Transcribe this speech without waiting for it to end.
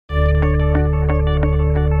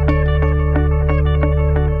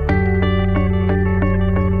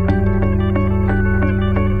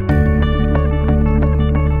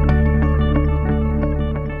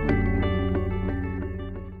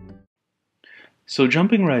So,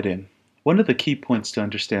 jumping right in, one of the key points to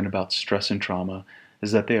understand about stress and trauma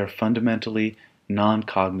is that they are fundamentally non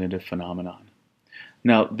cognitive phenomenon.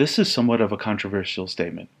 Now, this is somewhat of a controversial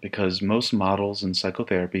statement because most models in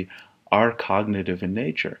psychotherapy are cognitive in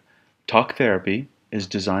nature. Talk therapy is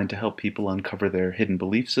designed to help people uncover their hidden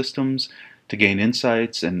belief systems, to gain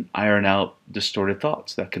insights, and iron out distorted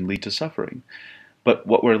thoughts that can lead to suffering. But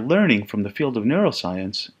what we're learning from the field of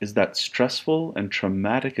neuroscience is that stressful and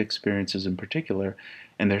traumatic experiences in particular,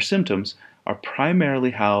 and their symptoms, are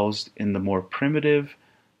primarily housed in the more primitive,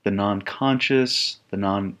 the non-conscious, the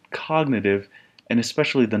non-cognitive, and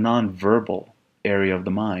especially the non-verbal area of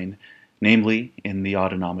the mind, namely in the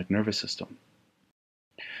autonomic nervous system.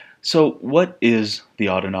 So, what is the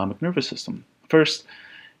autonomic nervous system? First,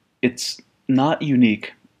 it's not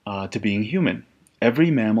unique to being human.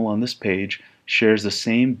 Every mammal on this page shares the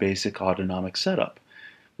same basic autonomic setup.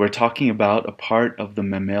 We're talking about a part of the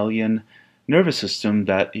mammalian nervous system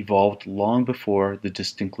that evolved long before the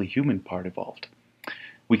distinctly human part evolved.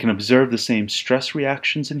 We can observe the same stress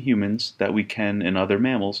reactions in humans that we can in other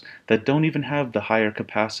mammals that don't even have the higher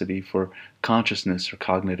capacity for consciousness or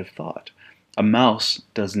cognitive thought. A mouse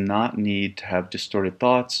does not need to have distorted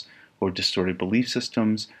thoughts or distorted belief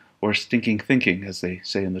systems or stinking thinking, as they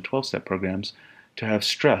say in the 12-step programs, to have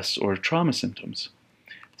stress or trauma symptoms.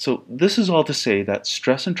 So this is all to say that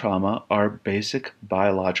stress and trauma are basic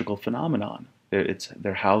biological phenomenon.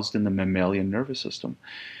 They're housed in the mammalian nervous system.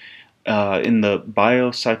 In the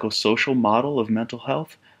biopsychosocial model of mental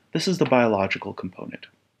health, this is the biological component.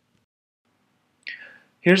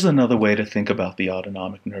 Here's another way to think about the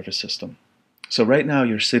autonomic nervous system. So right now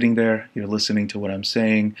you're sitting there, you're listening to what I'm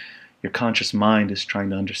saying, your conscious mind is trying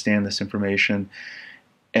to understand this information,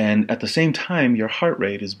 and at the same time your heart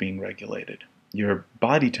rate is being regulated. Your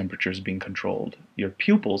body temperature is being controlled. Your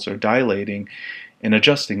pupils are dilating and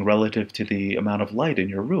adjusting relative to the amount of light in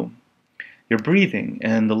your room. Your breathing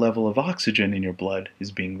and the level of oxygen in your blood is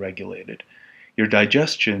being regulated. Your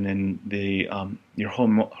digestion and your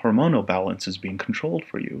hormonal balance is being controlled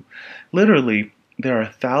for you. Literally, there are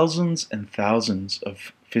thousands and thousands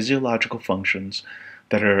of physiological functions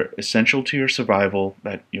that are essential to your survival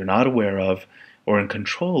that you're not aware of or in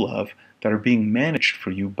control of that are being managed for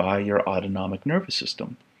you by your autonomic nervous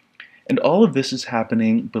system. And all of this is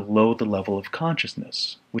happening below the level of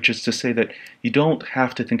consciousness, which is to say that you don't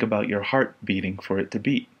have to think about your heart beating for it to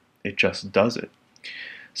beat. It just does it.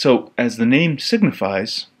 So, as the name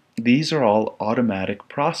signifies, these are all automatic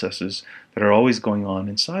processes that are always going on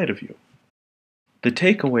inside of you. The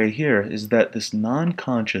takeaway here is that this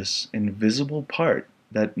non-conscious, invisible part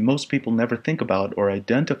that most people never think about or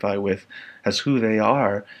identify with as who they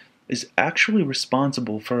are is actually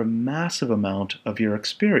responsible for a massive amount of your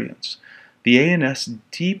experience. The ANS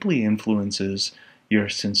deeply influences your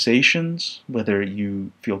sensations, whether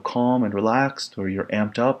you feel calm and relaxed, or you're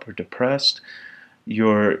amped up or depressed,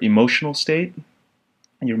 your emotional state,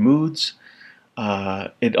 your moods.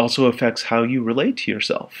 It also affects how you relate to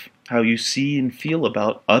yourself, how you see and feel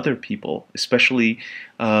about other people, especially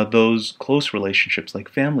those close relationships like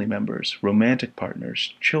family members, romantic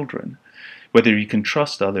partners, children. Whether you can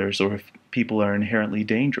trust others or if people are inherently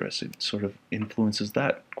dangerous, it sort of influences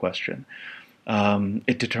that question.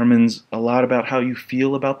 It determines a lot about how you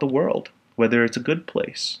feel about the world, whether it's a good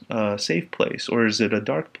place, a safe place, or is it a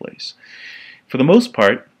dark place. For the most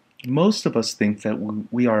part, most of us think that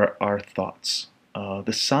we are our thoughts.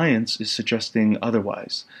 The science is suggesting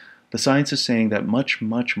otherwise. The science is saying that much,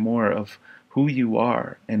 much more of who you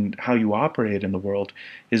are and how you operate in the world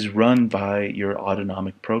is run by your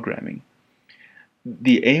autonomic programming.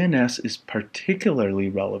 The ANS is particularly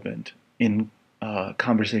relevant in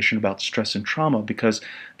conversation about stress and trauma because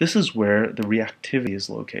this is where the reactivity is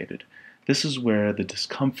located. This is where the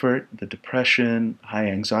discomfort, the depression, high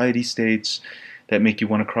anxiety states that make you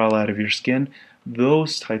want to crawl out of your skin,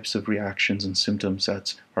 those types of reactions and symptom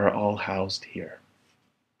sets are all housed here.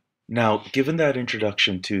 Now, given that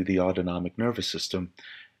introduction to the autonomic nervous system,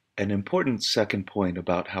 an important second point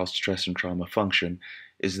about how stress and trauma function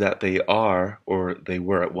is that they are, or they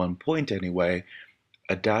were at one point anyway,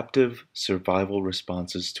 adaptive survival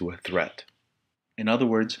responses to a threat. In other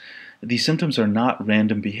words, these symptoms are not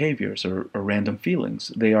random behaviors or random feelings.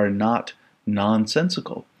 They are not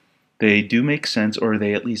nonsensical. They do make sense, or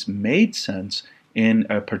they at least made sense in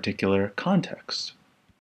a particular context.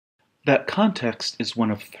 That context is one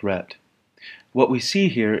of threat. What we see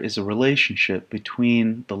here is a relationship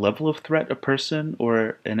between the level of threat a person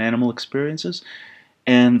or an animal experiences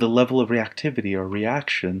and the level of reactivity or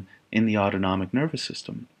reaction in the autonomic nervous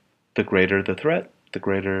system. The greater the threat, the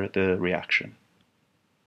greater the reaction.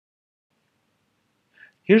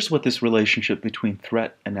 Here's what this relationship between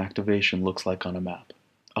threat and activation looks like on a map.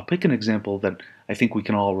 I'll pick an example that I think we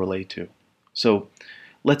can all relate to. So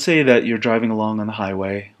let's say that you're driving along on the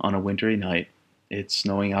highway on a wintry night. It's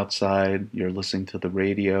snowing outside, you're listening to the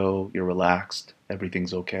radio, you're relaxed,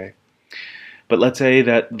 everything's okay. But let's say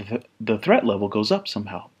that the threat level goes up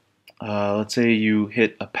somehow. Let's say you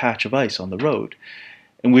hit a patch of ice on the road.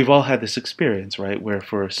 And we've all had this experience, right, where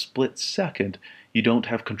for a split second you don't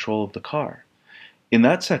have control of the car. In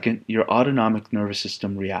that second, your autonomic nervous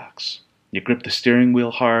system reacts. You grip the steering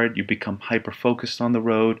wheel hard, you become hyper-focused on the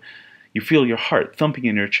road, you feel your heart thumping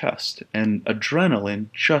in your chest, and adrenaline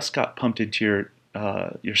just got pumped into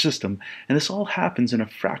your system, and this all happens in a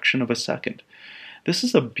fraction of a second. This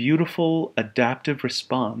is a beautiful adaptive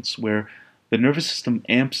response where the nervous system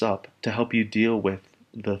amps up to help you deal with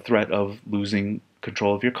the threat of losing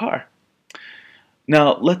control of your car.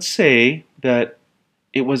 Now, let's say that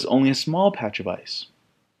it was only a small patch of ice.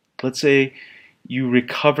 Let's say you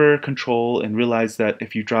recover control and realize that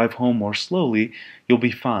if you drive home more slowly, you'll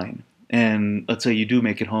be fine. And let's say you do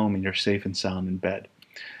make it home and you're safe and sound in bed.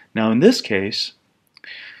 Now, in this case,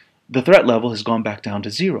 the threat level has gone back down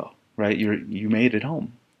to 0, right? You made it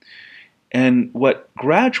home. And what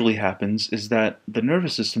gradually happens is that the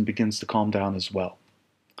nervous system begins to calm down as well.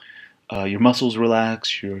 Your muscles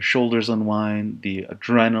relax, your shoulders unwind, the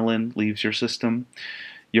adrenaline leaves your system.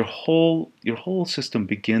 Your whole system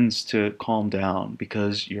begins to calm down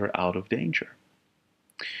because you're out of danger.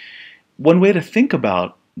 One way to think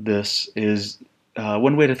about this is,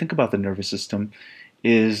 one way to think about the nervous system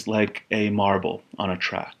is like a marble on a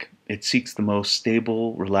track. It seeks the most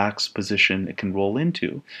stable, relaxed position it can roll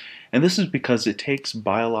into. And this is because it takes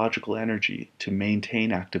biological energy to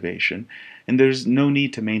maintain activation, and there's no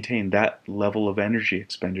need to maintain that level of energy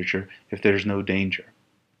expenditure if there's no danger.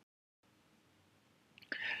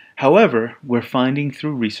 However, we're finding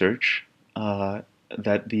through research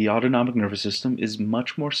that the autonomic nervous system is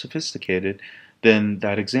much more sophisticated than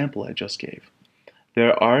that example I just gave.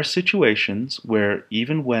 There are situations where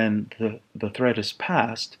even when the threat is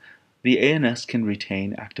passed, the ANS can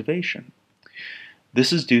retain activation.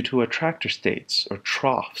 This is due to attractor states, or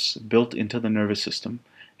troughs, built into the nervous system,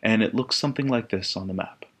 and it looks something like this on the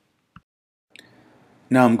map.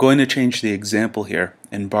 Now I'm going to change the example here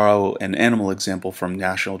and borrow an animal example from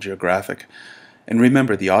National Geographic. And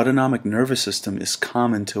remember, the autonomic nervous system is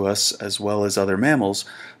common to us as well as other mammals,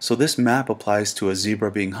 so this map applies to a zebra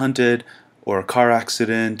being hunted, or a car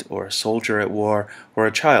accident, or a soldier at war, or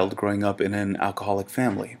a child growing up in an alcoholic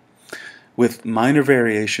family. With minor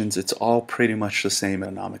variations, it's all pretty much the same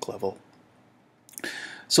autonomic level.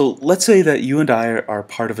 So let's say that you and I are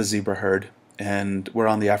part of a zebra herd, and we're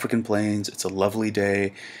on the African plains, it's a lovely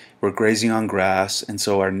day, we're grazing on grass, and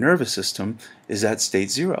so our nervous system is at state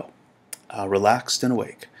 0, relaxed and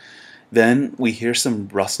awake. Then we hear some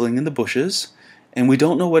rustling in the bushes, and we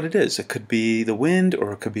don't know what it is. It could be the wind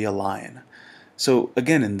or it could be a lion. So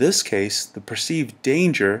again, in this case, the perceived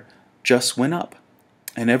danger just went up,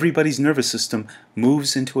 and everybody's nervous system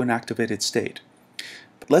moves into an activated state.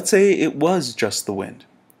 But let's say it was just the wind.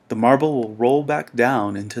 The marble will roll back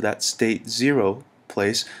down into that state 0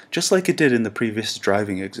 place, just like it did in the previous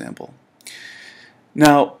driving example.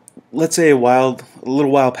 Now, let's say a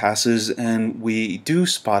little while passes and we do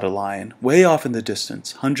spot a lion way off in the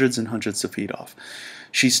distance, hundreds and hundreds of feet off.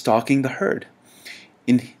 She's stalking the herd.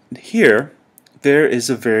 In here, there is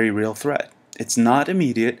a very real threat. It's not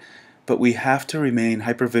immediate, but we have to remain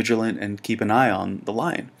hypervigilant and keep an eye on the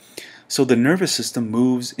lion. So the nervous system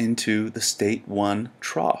moves into the state 1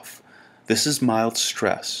 trough. This is mild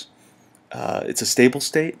stress. It's a stable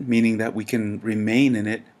state, meaning that we can remain in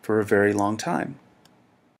it for a very long time.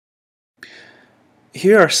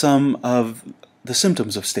 Here are some of the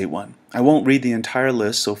symptoms of state 1. I won't read the entire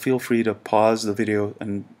list, so feel free to pause the video,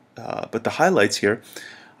 but the highlights here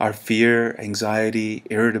are fear, anxiety,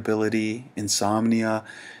 irritability, insomnia.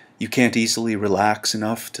 You can't easily relax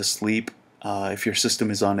enough to sleep if your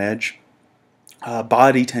system is on edge.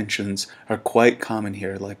 Body tensions are quite common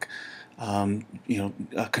here, like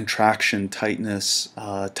contraction, tightness,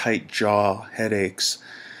 tight jaw, headaches.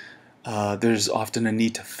 There's often a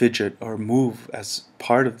need to fidget or move as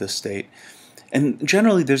part of this state. And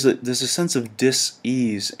generally there's a sense of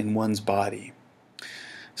dis-ease in one's body.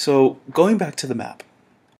 So going back to the map,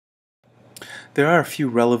 there are a few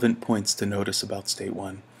relevant points to notice about state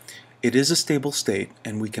 1. It is a stable state,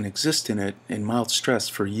 and we can exist in it in mild stress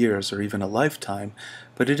for years or even a lifetime,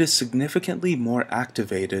 but it is significantly more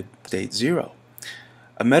activated state 0.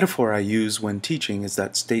 A metaphor I use when teaching is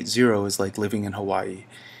that state 0 is like living in Hawaii.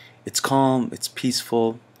 It's calm, it's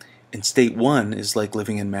peaceful, and state 1 is like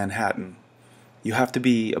living in Manhattan. You have to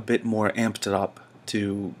be a bit more amped up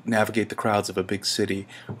to navigate the crowds of a big city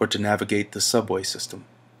or to navigate the subway system.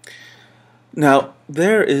 Now,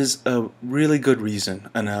 there is a really good reason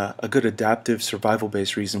and a good adaptive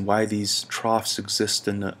survival-based reason why these troughs exist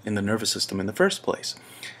in the nervous system in the first place.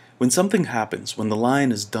 When something happens, when the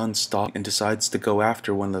lion is done stalking and decides to go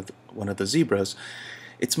after one of the zebras,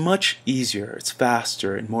 it's much easier, it's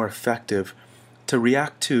faster and more effective to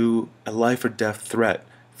react to a life or death threat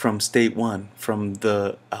from state 1, from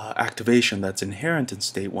the activation that's inherent in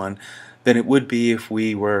state 1, than it would be if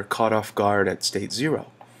we were caught off guard at state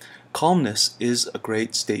 0. Calmness is a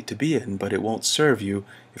great state to be in, but it won't serve you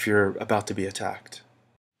if you're about to be attacked.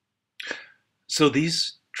 So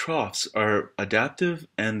these troughs are adaptive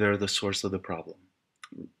and they're the source of the problem.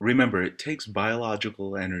 Remember, it takes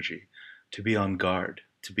biological energy to be on guard,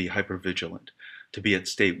 to be hypervigilant, to be at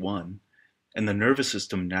state 1, and the nervous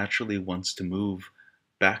system naturally wants to move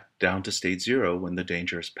back down to state 0 when the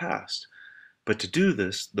danger is past. But to do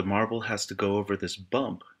this, the marble has to go over this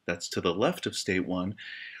bump that's to the left of state 1,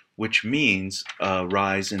 which means a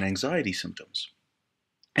rise in anxiety symptoms.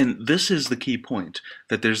 And this is the key point,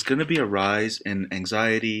 that there's going to be a rise in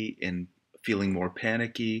anxiety, in feeling more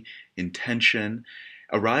panicky, in tension,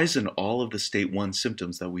 a rise in all of the state 1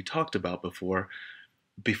 symptoms that we talked about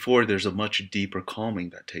before there's a much deeper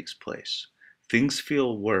calming that takes place. Things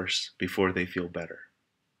feel worse before they feel better.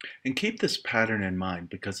 And keep this pattern in mind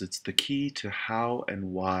because it's the key to how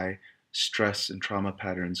and why stress and trauma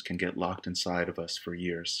patterns can get locked inside of us for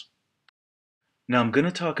years. Now I'm going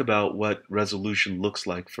to talk about what resolution looks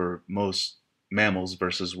like for most mammals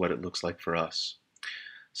versus what it looks like for us.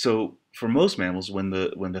 So for most mammals, when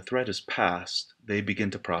the threat is past, they begin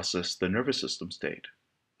to process the nervous system state.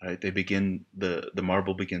 Right? The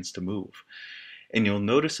marble begins to move. And you'll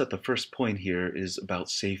notice that the first point here is about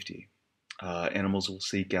safety. Animals will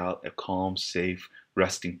seek out a calm, safe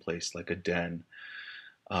resting place like a den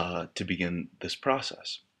to begin this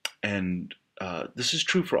process. And this is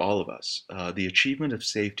true for all of us. The achievement of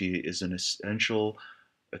safety is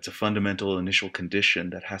it's a fundamental initial condition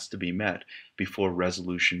that has to be met before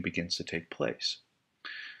resolution begins to take place.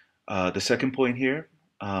 The second point here,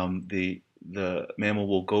 the mammal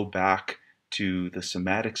will go back to the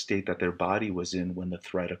somatic state that their body was in when the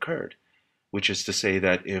threat occurred, which is to say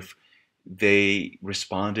that if they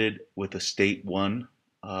responded with a state 1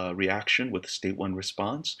 reaction, with a state 1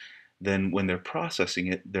 response, then when they're processing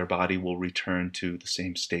it, their body will return to the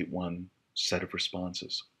same state 1 set of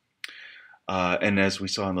responses. And as we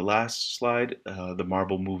saw in the last slide, the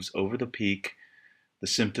marble moves over the peak, the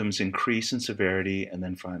symptoms increase in severity, and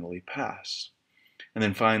then finally pass. And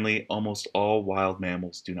then finally, almost all wild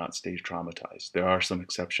mammals do not stay traumatized. There are some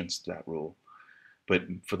exceptions to that rule, but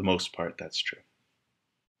for the most part, that's true.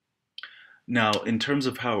 Now, in terms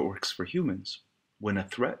of how it works for humans, when a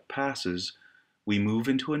threat passes, we move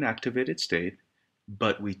into an activated state,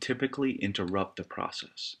 but we typically interrupt the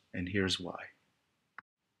process, and here's why.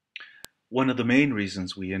 One of the main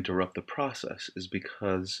reasons we interrupt the process is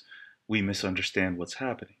because we misunderstand what's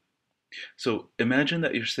happening. So imagine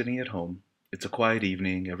that you're sitting at home, it's a quiet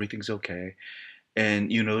evening, everything's okay,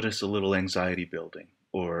 and you notice a little anxiety building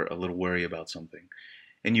or a little worry about something.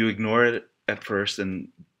 And you ignore it at first,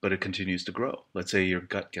 but it continues to grow. Let's say your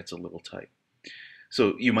gut gets a little tight.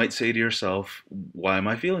 So you might say to yourself, why am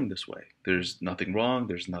I feeling this way? There's nothing wrong,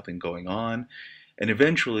 there's nothing going on. And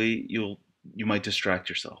eventually you might distract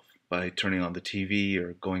yourself by turning on the TV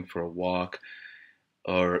or going for a walk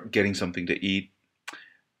or getting something to eat.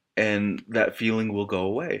 And that feeling will go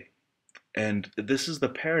away. And this is the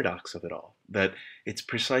paradox of it all, that it's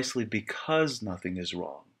precisely because nothing is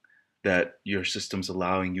wrong that your system's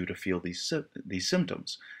allowing you to feel these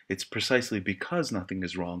symptoms. It's precisely because nothing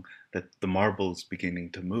is wrong that the marble is beginning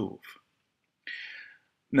to move.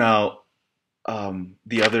 Now,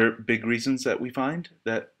 the other big reasons that we find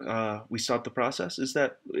that we stop the process is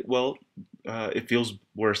that, well, it feels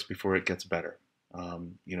worse before it gets better.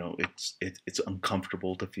 It's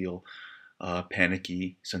uncomfortable to feel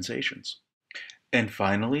panicky sensations. And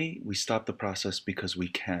finally, we stop the process because we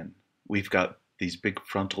can. We've got these big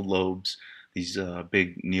frontal lobes, these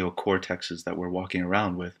big neocortexes that we're walking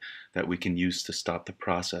around with that we can use to stop the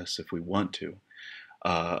process if we want to.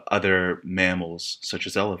 Other mammals, such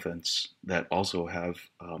as elephants, that also have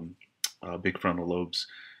big frontal lobes,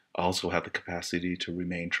 also have the capacity to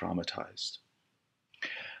remain traumatized.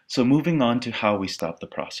 So moving on to how we stop the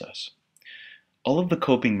process. All of the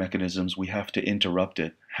coping mechanisms we have to interrupt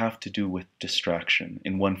it have to do with distraction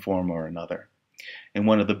in one form or another. And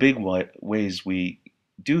one of the big ways we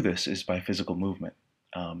do this is by physical movement.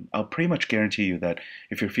 I'll pretty much guarantee you that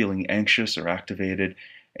if you're feeling anxious or activated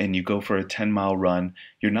and you go for a 10-mile run,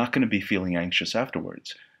 you're not going to be feeling anxious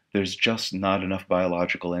afterwards. There's just not enough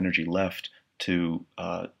biological energy left to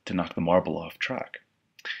knock the marble off track.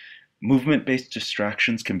 Movement-based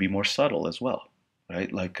distractions can be more subtle as well,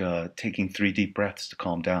 right? Like taking 3 deep breaths to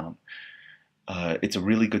calm down. It's a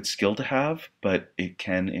really good skill to have, but it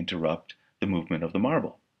can interrupt the movement of the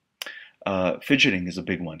marble. Fidgeting is a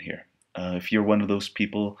big one here. If you're one of those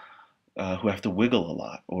people who have to wiggle a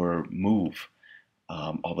lot or move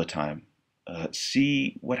all the time,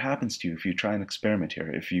 see what happens to you if you try an experiment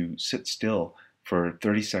here. If you sit still for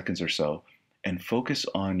 30 seconds or so and focus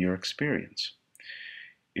on your experience.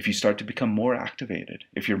 If you start to become more activated,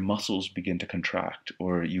 if your muscles begin to contract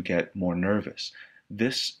or you get more nervous,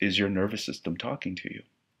 this is your nervous system talking to you.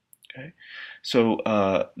 Okay? So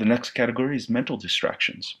the next category is mental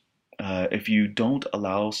distractions. If you don't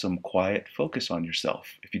allow some quiet focus on yourself,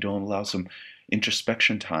 if you don't allow some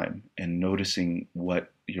introspection time and noticing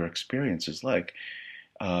what your experience is like,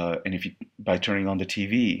 and if you, by turning on the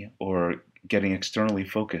TV or getting externally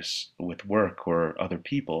focused with work or other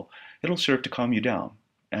people, it'll serve to calm you down.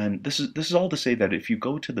 And this is all to say that if you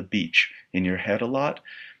go to the beach in your head a lot,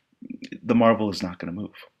 the marble is not going to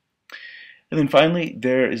move. And then finally,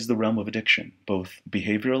 there is the realm of addiction, both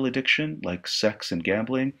behavioral addiction, like sex and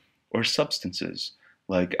gambling, or substances,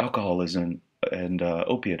 like alcoholism and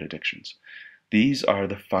opiate addictions. These are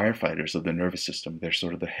the firefighters of the nervous system. They're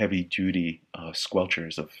sort of the heavy-duty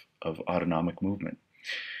squelchers of autonomic movement.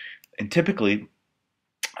 And typically,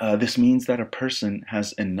 this means that a person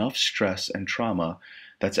has enough stress and trauma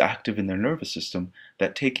that's active in their nervous system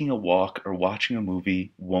that taking a walk or watching a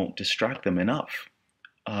movie won't distract them enough.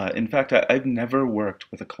 In fact, I've never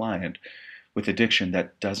worked with a client with addiction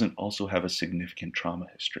that doesn't also have a significant trauma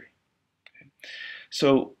history. Okay?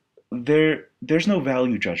 So there's no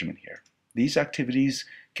value judgment here. These activities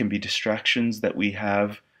can be distractions that we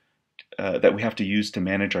have to use to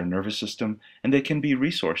manage our nervous system, and they can be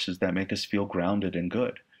resources that make us feel grounded and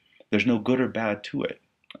good. There's no good or bad to it.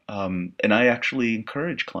 And I actually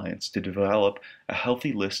encourage clients to develop a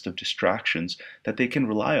healthy list of distractions that they can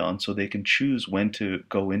rely on so they can choose when to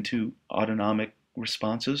go into autonomic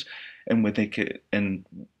responses and when they can,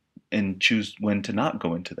 and choose when to not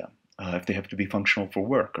go into them if they have to be functional for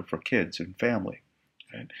work or for kids and family.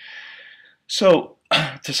 Right? So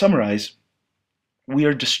to summarize, we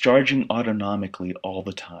are discharging autonomically all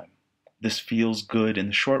the time. This feels good in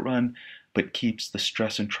the short run, but keeps the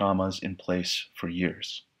stress and traumas in place for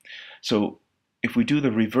years. So if we do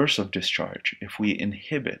the reverse of discharge, if we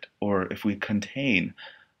inhibit or if we contain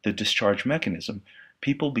the discharge mechanism,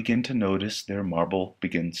 people begin to notice their marble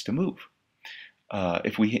begins to move.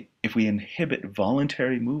 If we inhibit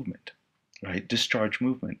voluntary movement, right, discharge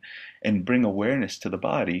movement, and bring awareness to the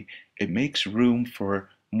body, it makes room for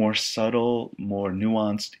more subtle, more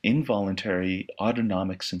nuanced, involuntary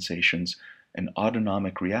autonomic sensations and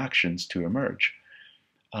autonomic reactions to emerge.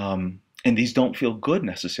 And these don't feel good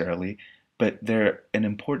necessarily, but they're an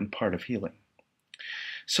important part of healing.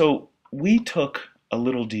 So we took a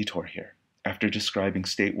little detour here after describing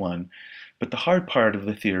state one, but the hard part of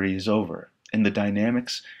the theory is over, and the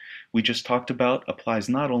dynamics we just talked about applies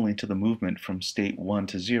not only to the movement from state 1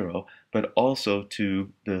 to 0, but also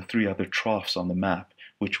to the 3 other troughs on the map,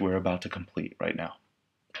 which we're about to complete right now.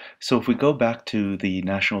 So if we go back to the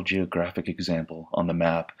National Geographic example on the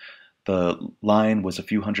map, the lion was a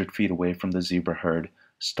few hundred feet away from the zebra herd,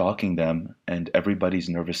 stalking them, and everybody's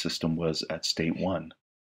nervous system was at state 1.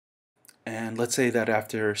 And let's say that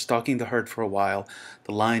after stalking the herd for a while,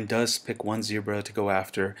 the lion does pick one zebra to go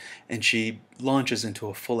after, and she launches into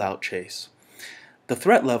a full-out chase. The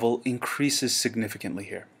threat level increases significantly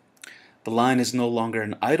here. The lion is no longer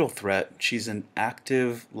an idle threat, she's an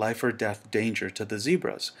active life or death danger to the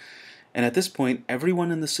zebras. And at this point,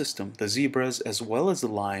 everyone in the system, the zebras as well as the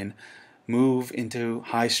lion, move into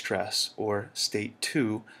high stress, or state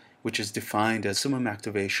 2, which is defined as maximum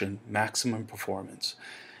activation, maximum performance.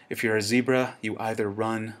 If you're a zebra, you either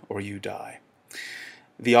run or you die.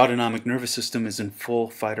 The autonomic nervous system is in full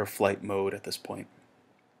fight or flight mode at this point.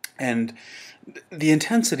 And the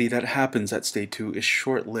intensity that happens at state 2 is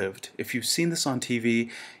short-lived. If you've seen this on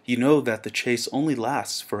TV, you know that the chase only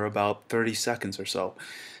lasts for about 30 seconds or so.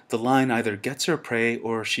 The lion either gets her prey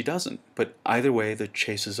or she doesn't, but either way, the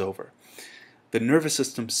chase is over. The nervous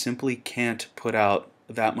system simply can't put out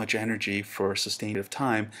that much energy for a sustained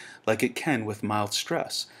time like it can with mild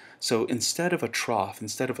stress. So instead of a trough,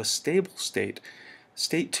 instead of a stable state,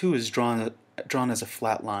 state 2 is drawn as a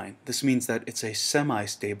flat line. This means that it's a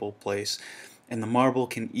semi-stable place, and the marble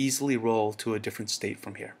can easily roll to a different state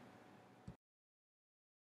from here.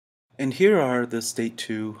 And here are the state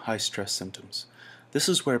 2 high stress symptoms. This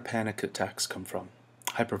is where panic attacks come from.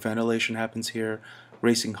 Hyperventilation happens here,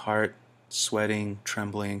 racing heart, sweating,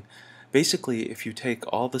 trembling. Basically, if you take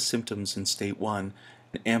all the symptoms in state 1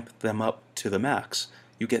 and amp them up to the max,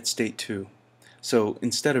 you get state 2. So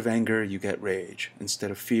instead of anger, you get rage.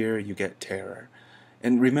 Instead of fear, you get terror.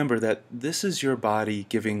 And remember that this is your body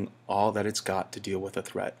giving all that it's got to deal with a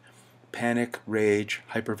threat. Panic, rage,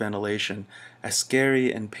 hyperventilation, as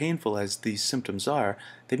scary and painful as these symptoms are,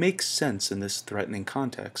 they make sense in this threatening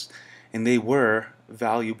context, and they were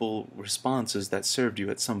valuable responses that served you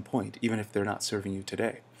at some point, even if they're not serving you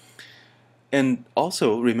today. And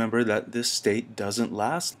also remember that this state doesn't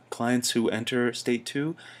last. Clients who enter state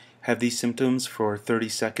 2 have these symptoms for 30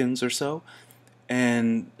 seconds or so,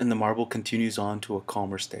 and the marble continues on to a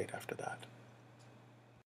calmer state after that.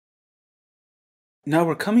 Now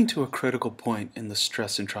we're coming to a critical point in the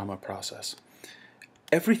stress and trauma process.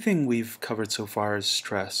 Everything we've covered so far is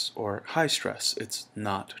stress or high stress. It's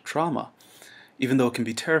not trauma. Even though it can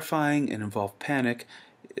be terrifying and involve panic,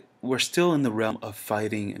 we're still in the realm of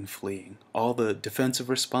fighting and fleeing. All the defensive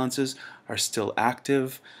responses are still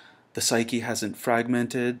active. The psyche hasn't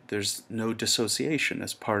fragmented. There's no dissociation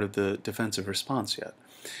as part of the defensive response yet.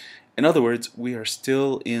 In other words, we are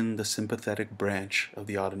still in the sympathetic branch of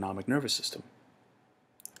the autonomic nervous system.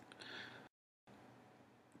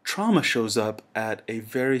 Trauma shows up at a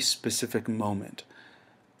very specific moment.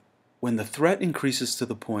 When the threat increases to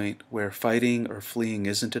the point where fighting or fleeing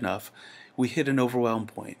isn't enough, we hit an overwhelm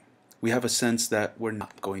point. We have a sense that we're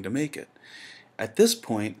not going to make it. At this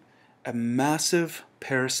point, a massive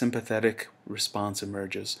parasympathetic response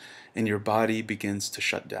emerges, and your body begins to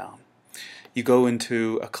shut down. You go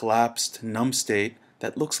into a collapsed, numb state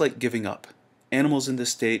that looks like giving up. Animals in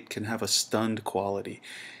this state can have a stunned quality.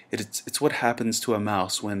 It's what happens to a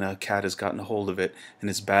mouse when a cat has gotten a hold of it and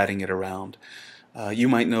is batting it around. You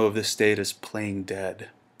might know of this state as playing dead.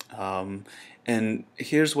 And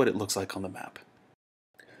here's what it looks like on the map.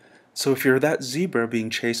 So if you're that zebra being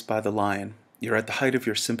chased by the lion, you're at the height of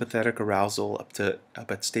your sympathetic arousal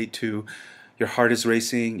up at state 2. Your heart is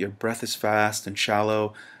racing, your breath is fast and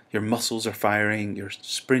shallow, your muscles are firing, you're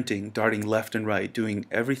sprinting, darting left and right, doing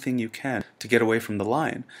everything you can to get away from the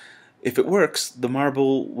lion. If it works, the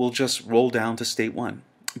marble will just roll down to state 1.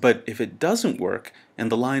 But if it doesn't work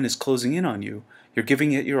and the lion is closing in on you, you're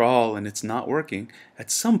giving it your all and it's not working, at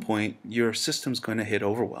some point your system's going to hit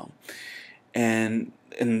overwhelm. And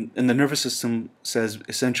the nervous system says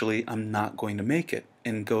essentially, I'm not going to make it,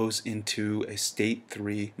 and goes into a state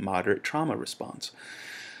 3 moderate trauma response.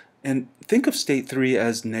 And think of state 3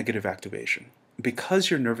 as negative activation. Because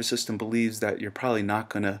your nervous system believes that you're probably not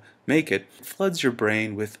going to make it, it floods your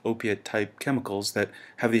brain with opiate-type chemicals that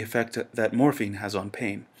have the effect that morphine has on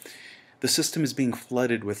pain. The system is being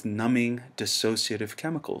flooded with numbing, dissociative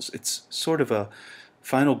chemicals. It's sort of a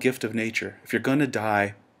final gift of nature. If you're going to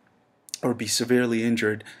die or be severely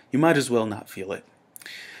injured, you might as well not feel it.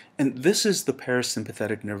 And this is the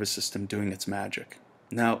parasympathetic nervous system doing its magic.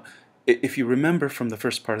 Now, if you remember from the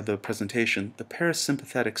first part of the presentation, the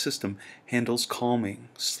parasympathetic system handles calming,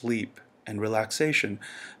 sleep, and relaxation,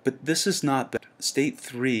 but this is not that. State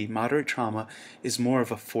 3, moderate trauma, is more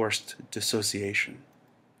of a forced dissociation.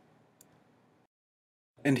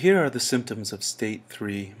 And here are the symptoms of state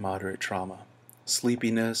 3 moderate trauma.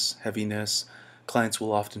 Sleepiness, heaviness. Clients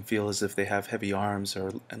will often feel as if they have heavy arms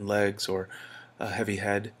and legs or a heavy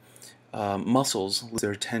head. Muscles lose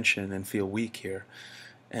their tension and feel weak here.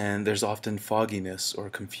 And there's often fogginess or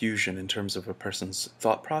confusion in terms of a person's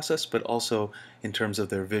thought process, but also in terms of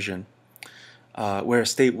their vision. Where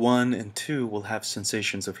state 1 and 2 will have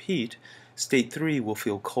sensations of heat, state 3 will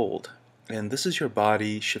feel cold. And this is your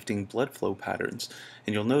body shifting blood flow patterns,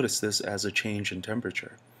 and you'll notice this as a change in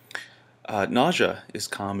temperature. Nausea is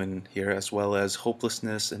common here, as well as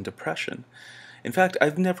hopelessness and depression. In fact,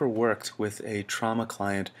 I've never worked with a trauma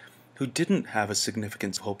client who didn't have a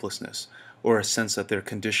significant hopelessness or a sense that their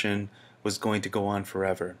condition was going to go on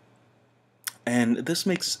forever. And this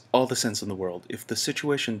makes all the sense in the world. If the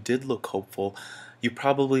situation did look hopeful, you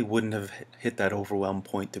probably wouldn't have hit that overwhelm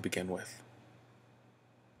point to begin with.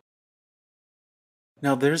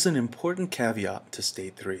 Now there's an important caveat to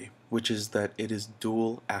state 3, which is that it is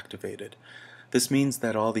dual activated. This means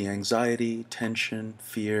that all the anxiety, tension,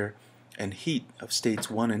 fear, and heat of states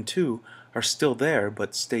 1 and 2 are still there,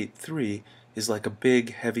 but state 3 is like a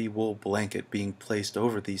big heavy wool blanket being placed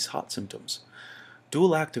over these hot symptoms.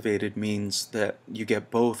 Dual activated means that you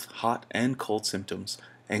get both hot and cold symptoms,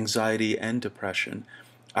 anxiety and depression,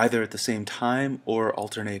 either at the same time or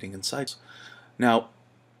alternating in cycles. Now,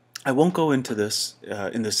 I won't go into this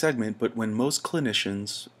in this segment, but when most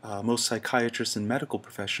clinicians, most psychiatrists and medical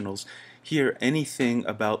professionals hear anything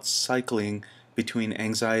about cycling between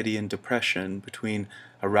anxiety and depression, between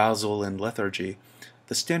arousal and lethargy,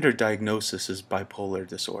 the standard diagnosis is bipolar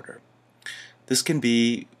disorder. This can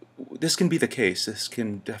be the case. This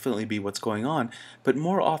can definitely be what's going on, but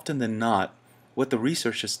more often than not, what the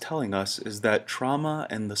research is telling us is that trauma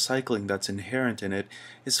and the cycling that's inherent in it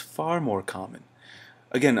is far more common.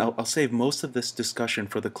 Again, I'll save most of this discussion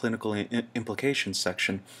for the clinical implications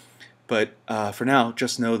section, but for now,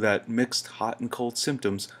 just know that mixed hot and cold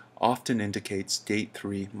symptoms often indicate state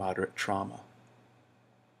 3 moderate trauma.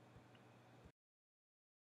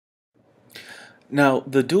 Now,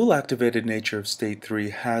 the dual activated nature of state 3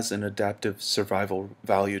 has an adaptive survival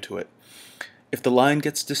value to it. If the lion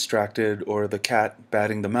gets distracted or the cat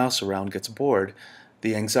batting the mouse around gets bored,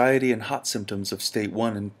 the anxiety and hot symptoms of state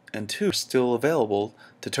 1 and 2 are still available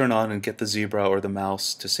to turn on and get the zebra or the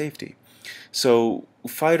mouse to safety. So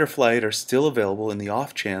fight or flight are still available in the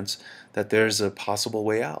off chance that there's a possible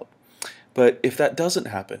way out. But if that doesn't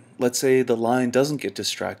happen, let's say the lion doesn't get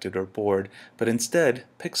distracted or bored, but instead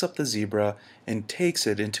picks up the zebra and takes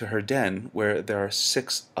it into her den where there are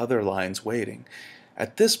 6 other lions waiting.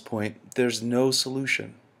 At this point, there's no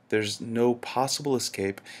solution. There's no possible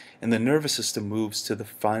escape, and the nervous system moves to the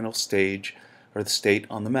final stage, or the state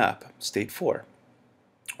on the map, state 4,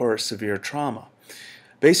 or severe trauma.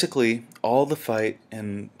 Basically, all the fight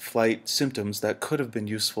and flight symptoms that could have been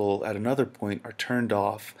useful at another point are turned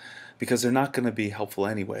off because they're not going to be helpful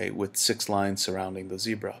anyway with 6 lions surrounding the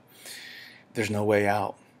zebra. There's no way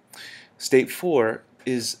out. State 4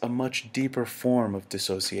 is a much deeper form of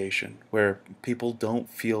dissociation where people don't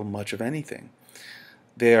feel much of anything.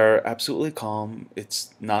 They are absolutely calm.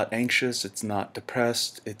 It's not anxious. It's not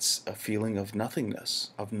depressed. It's a feeling of nothingness,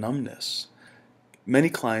 of numbness. Many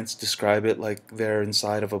clients describe it like they're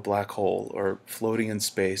inside of a black hole or floating in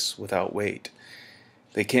space without weight.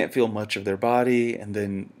 They can't feel much of their body, and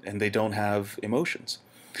they don't have emotions.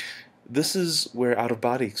 This is where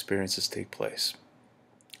out-of-body experiences take place.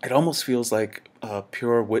 It almost feels like a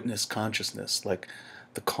pure witness consciousness, like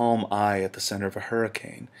the calm eye at the center of a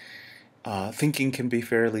hurricane. Thinking can be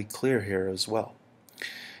fairly clear here as well.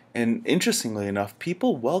 And interestingly enough,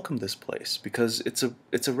 people welcome this place because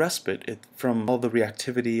it's a respite from all the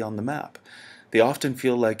reactivity on the map. They often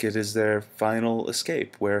feel like it is their final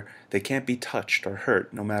escape, where they can't be touched or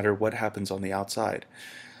hurt no matter what happens on the outside.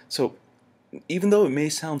 So even though it may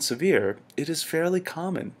sound severe, it is fairly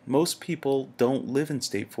common. Most people don't live in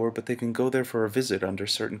state 4, but they can go there for a visit under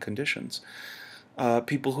certain conditions.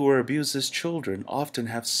 People who are abused as children often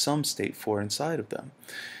have some state 4 inside of them.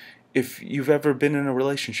 If you've ever been in a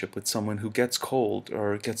relationship with someone who gets cold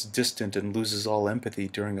or gets distant and loses all empathy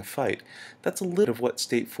during a fight, that's a little of what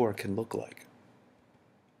state 4 can look like.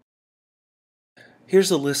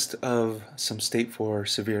 Here's a list of some state 4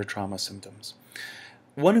 severe trauma symptoms.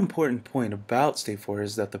 One important point about state 4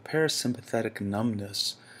 is that the parasympathetic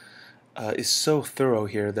numbness is so thorough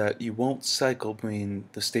here that you won't cycle between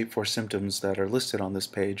the state 4 symptoms that are listed on this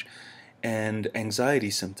page and anxiety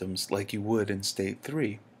symptoms like you would in state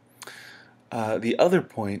 3. The other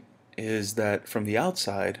point is that from the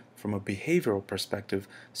outside, from a behavioral perspective,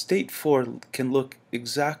 state 4 can look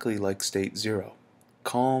exactly like state 0,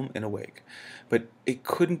 calm and awake, but it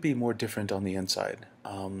couldn't be more different on the inside.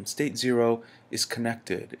 State 0 is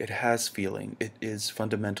connected, it has feeling, it is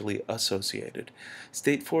fundamentally associated.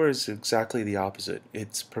 State 4 is exactly the opposite,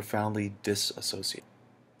 it's profoundly disassociated.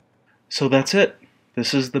 So that's it.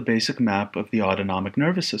 This is the basic map of the autonomic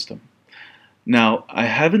nervous system. Now, I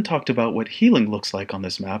haven't talked about what healing looks like on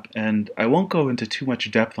this map, and I won't go into too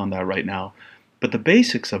much depth on that right now, but the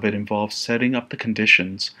basics of it involve setting up the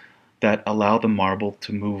conditions that allow the marble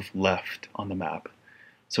to move left on the map.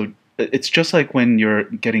 So it's just like when you're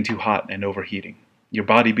getting too hot and overheating. Your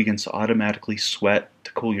body begins to automatically sweat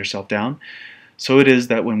to cool yourself down. So it is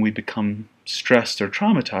that when we become stressed or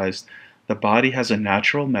traumatized, the body has a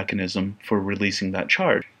natural mechanism for releasing that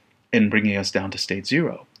charge and bringing us down to state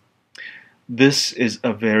 0. This is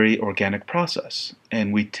a very organic process,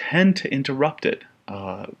 and we tend to interrupt it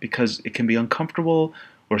because it can be uncomfortable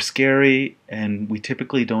or scary, and we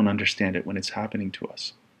typically don't understand it when it's happening to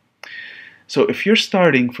us. So if you're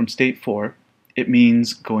starting from state 4, it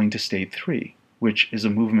means going to state 3, which is a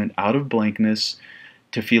movement out of blankness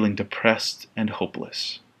to feeling depressed and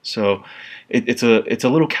hopeless. So it's a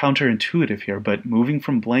little counterintuitive here, but moving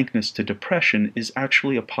from blankness to depression is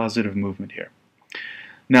actually a positive movement here.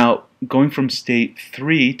 Now, going from state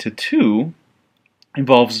 3 to 2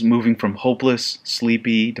 involves moving from hopeless,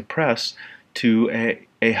 sleepy, depressed to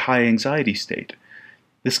a high anxiety state.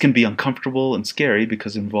 This can be uncomfortable and scary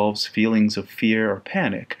because it involves feelings of fear or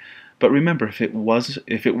panic, But remember, if it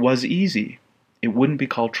was easy, it wouldn't be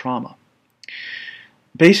called trauma.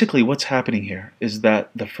 Basically, what's happening here is that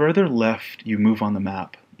the further left you move on the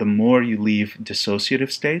map, the more you leave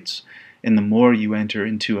dissociative states, and the more you enter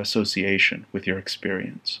into association with your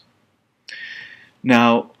experience.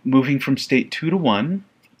 Now, moving from state 2 to 1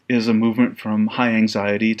 is a movement from high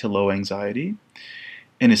anxiety to low anxiety,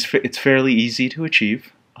 and it's fairly easy to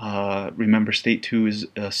achieve. Remember, state 2 is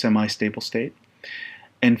a semi-stable state.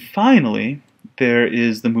 And finally, there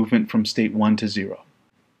is the movement from state 1 to 0.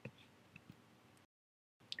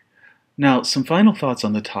 Now, some final thoughts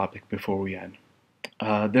on the topic before we end.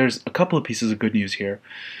 There's a couple of pieces of good news here.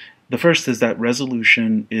 The first is that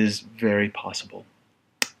resolution is very possible.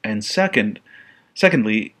 And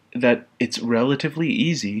secondly, that it's relatively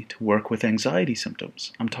easy to work with anxiety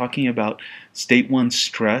symptoms. I'm talking about state 1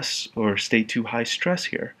 stress or state 2 high stress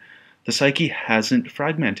here. The psyche hasn't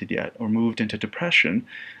fragmented yet or moved into depression.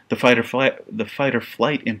 The fight or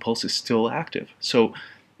flight impulse is still active. So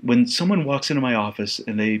when someone walks into my office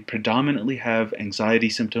and they predominantly have anxiety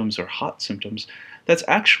symptoms or hot symptoms, that's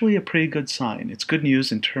actually a pretty good sign. It's good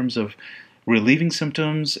news in terms of relieving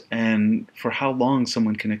symptoms and for how long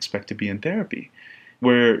someone can expect to be in therapy.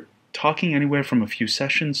 We're talking anywhere from a few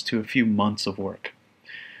sessions to a few months of work.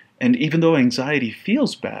 And even though anxiety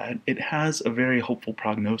feels bad, it has a very hopeful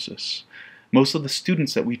prognosis. Most of the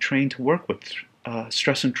students that we train to work with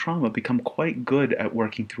stress and trauma become quite good at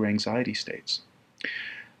working through anxiety states.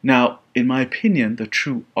 Now, in my opinion, the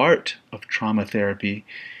true art of trauma therapy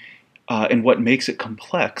and what makes it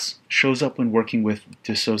complex shows up when working with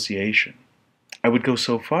dissociation. I would go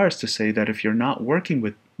so far as to say that if you're not working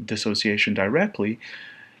with dissociation directly,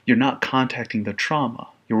 you're not contacting the trauma.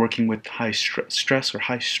 You're working with high stress or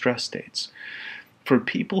high stress states. For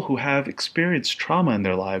people who have experienced trauma in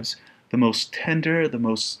their lives, the most tender, the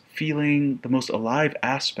most feeling, the most alive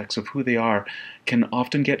aspects of who they are can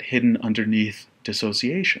often get hidden underneath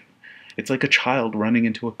dissociation. It's like a child running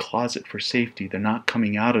into a closet for safety. They're not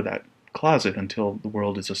coming out of that closet until the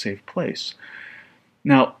world is a safe place.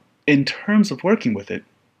 Now, in terms of working with it,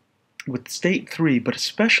 with state 3, but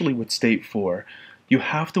especially with state 4, you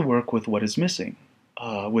have to work with what is missing.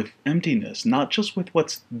 With emptiness, not just with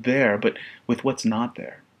what's there, but with what's not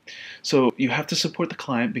there. So you have to support the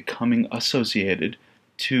client becoming associated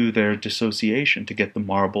to their dissociation to get the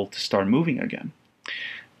marble to start moving again.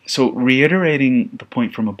 So reiterating the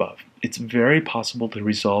point from above, it's very possible to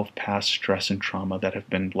resolve past stress and trauma that have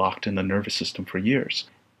been locked in the nervous system for years.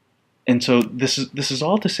 And so this is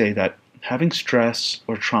all to say that having stress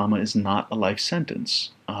or trauma is not a life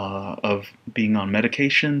sentence of being on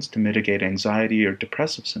medications to mitigate anxiety or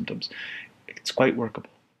depressive symptoms. It's quite workable.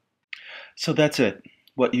 So that's it.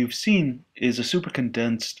 What you've seen is a super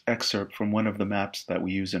condensed excerpt from one of the maps that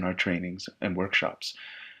we use in our trainings and workshops.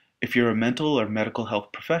 If you're a mental or medical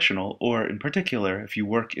health professional, or in particular, if you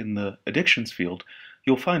work in the addictions field,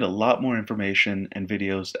 you'll find a lot more information and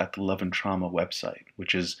videos at the Love and Trauma website,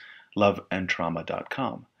 which is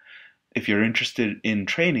loveandtrauma.com. If you're interested in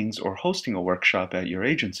trainings or hosting a workshop at your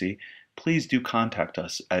agency, please do contact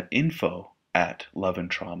us at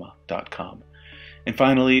info@loveandtrauma.com. And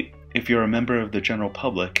finally, if you're a member of the general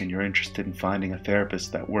public and you're interested in finding a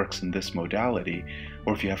therapist that works in this modality,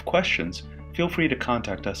 or if you have questions, feel free to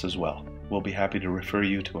contact us as well. We'll be happy to refer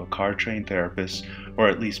you to a CAR-trained therapist or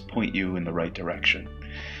at least point you in the right direction.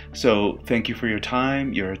 So thank you for your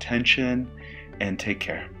time, your attention, and take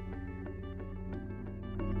care.